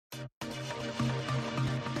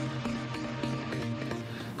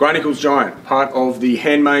Gray-Nicolls Giant, part of the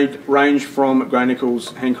handmade range from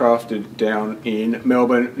Gray-Nicolls, handcrafted down in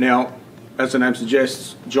Melbourne. Now, as the name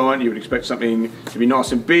suggests, Giant, you would expect something to be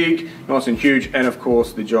nice and big, nice and huge, and of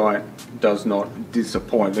course the Giant does not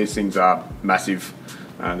disappoint. These things are massive.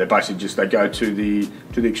 They're basically just, they go to the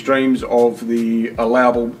extremes of the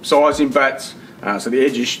allowable size in bats. So the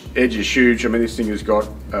edge is huge. I mean, this thing has got,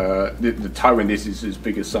 the toe in this is as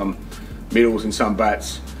big as some middles in some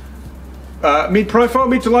bats. Mid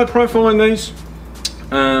to low profile in these.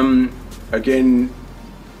 Again,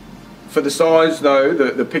 for the size though,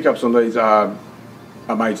 the pickups on these are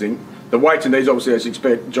amazing. The weights in these, obviously, as you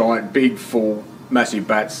expect, Giant, big, full, massive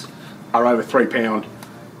bats are over 3 pound.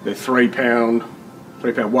 They're 3 pound,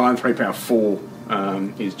 3 pound 1, 3 pound 4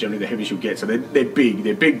 is generally the heaviest you'll get. So they're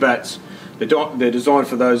big bats. They're designed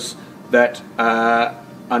for those that are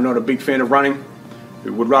not a big fan of running,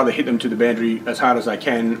 who would rather hit them to the boundary as hard as they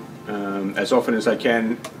can, as often as they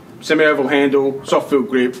can. Semi-oval handle, soft feel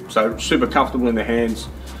grip, so super comfortable in their hands.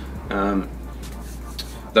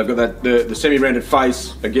 They've got the semi-rounded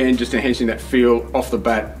face, again just enhancing that feel off the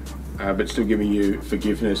bat, but still giving you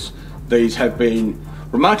forgiveness. These have been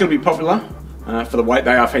remarkably popular for the weight.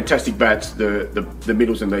 They are fantastic bats. The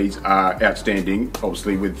middles in these are outstanding.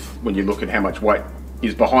 Obviously, when you look at how much weight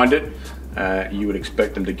is behind it, you would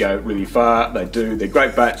expect them to go really far. They do. They're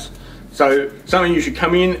great bats. So something you should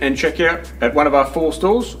come in and check out at one of our 4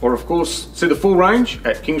 stores, or of course see the full range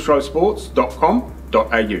at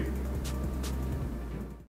kingsgrovesports.com.au.